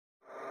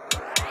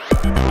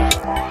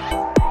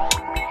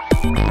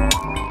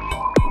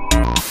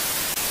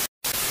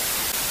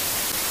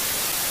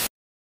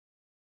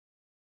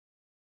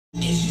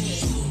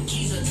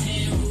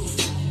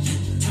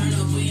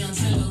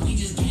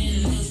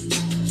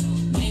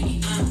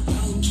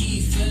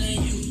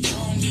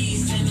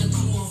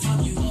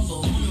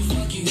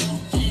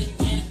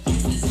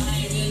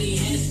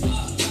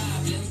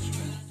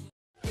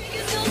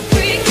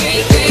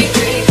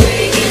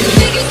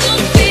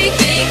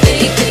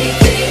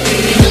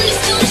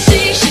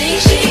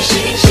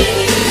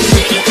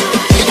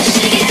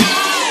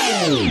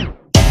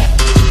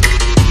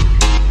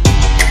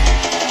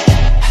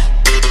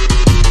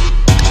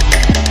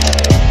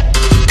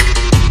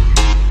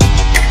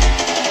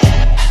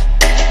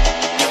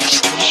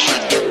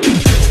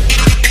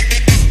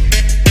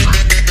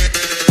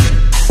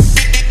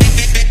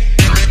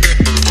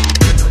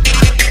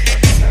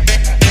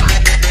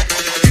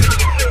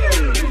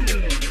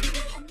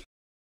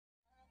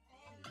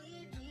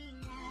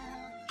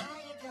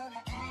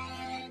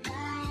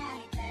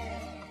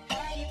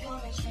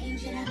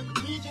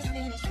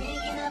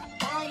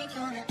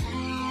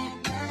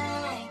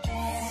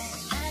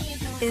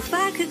If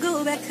I could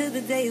go back to the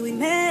day we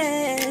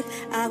met,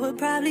 I would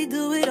probably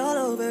do it all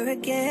over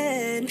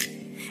again.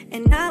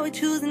 And I would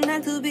choose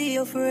not to be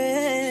your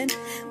friend.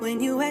 When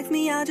you ask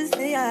me, I'll just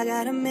say I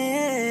got a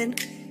man.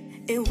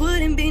 It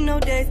wouldn't be no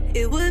dates,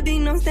 it would be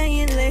no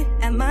staying late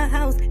at my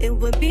house. It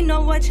would be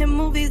no watching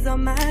movies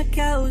on my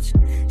couch.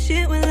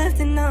 Shit went left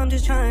and now I'm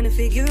just trying to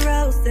figure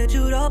out. Said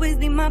you'd always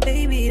be my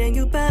baby, then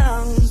you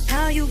bounced.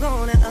 How you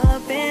gonna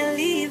up and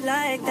leave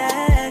like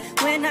that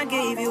when I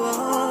gave you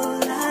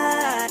all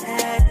I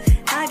had?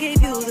 I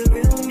gave you the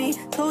real me,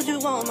 told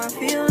you all my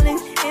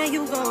feelings, and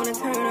you gonna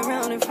turn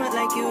around in front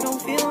like you don't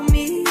feel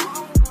me.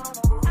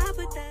 I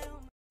put that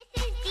on.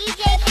 This is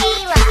DJ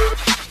Kayla.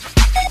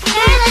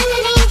 You're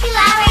listening to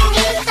our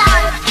new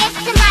song, Skip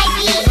to My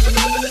Beat.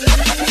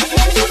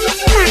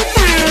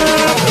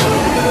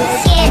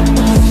 Skip,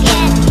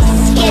 skip,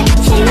 skip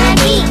to my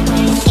beat.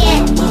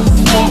 Skip,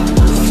 skip,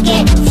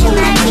 skip to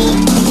my beat.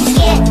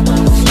 Skip,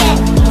 skip,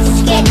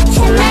 skip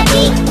to my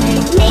beat.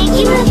 Make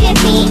you move your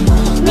feet.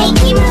 Make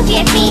you move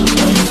your feet.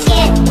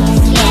 Skip,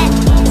 skip,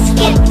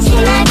 skip to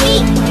my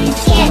beat.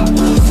 Skip,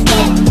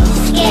 skip,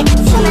 skip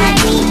to my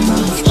beat.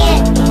 Skip,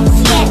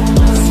 skip,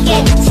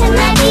 skip to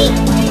my beat.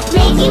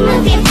 Make you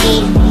move your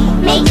feet.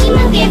 Make you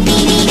move your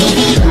feet.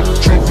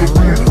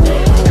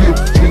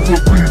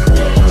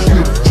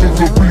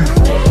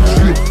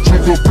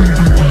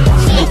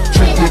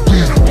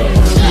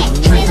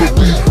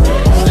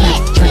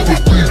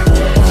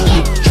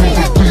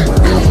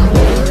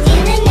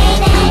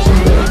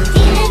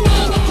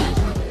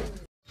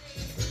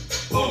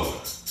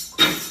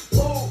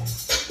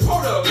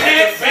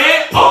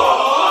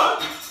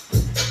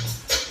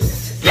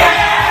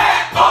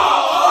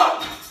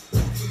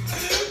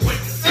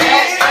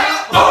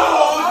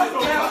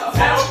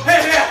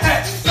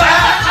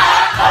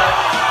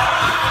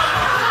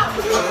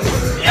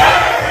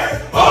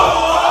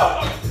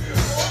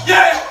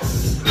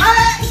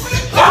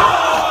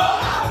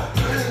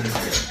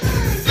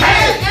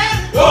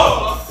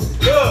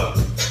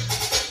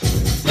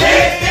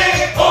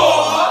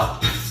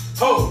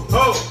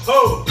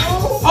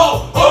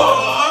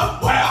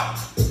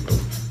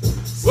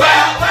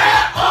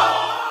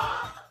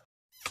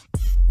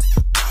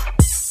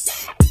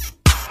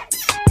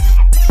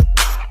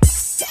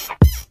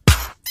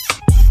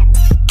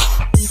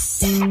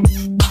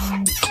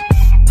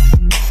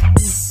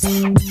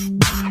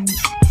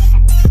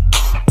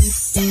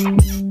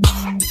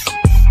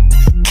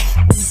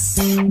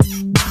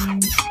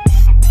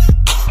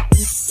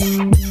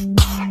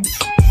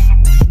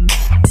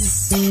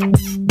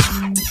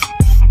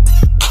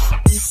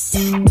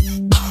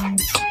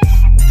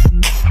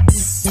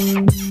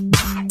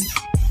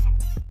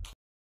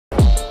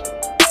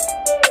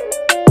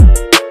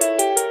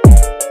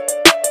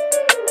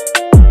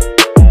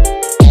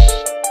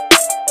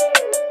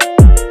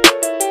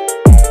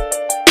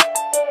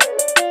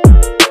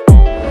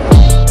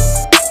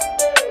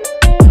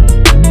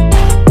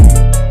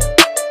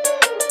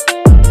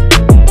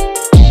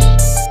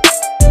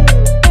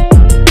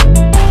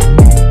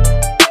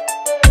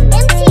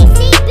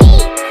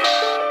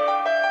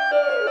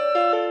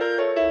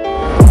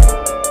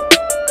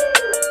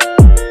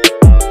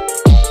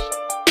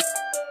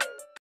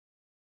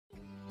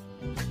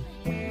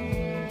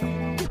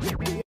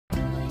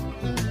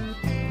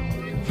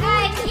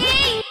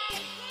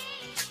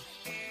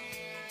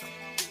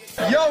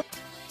 Yo!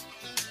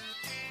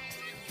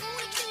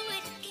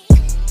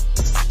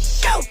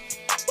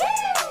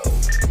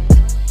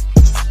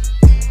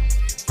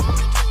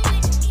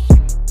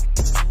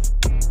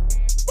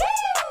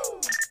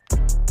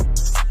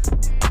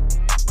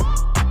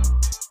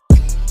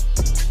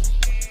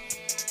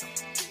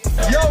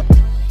 Yo!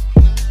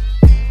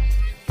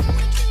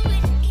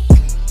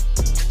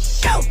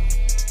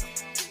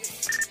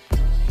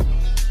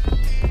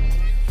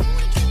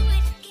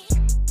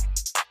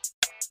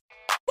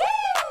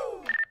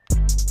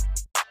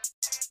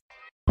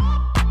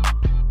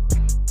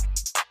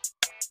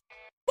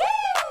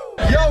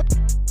 Yo!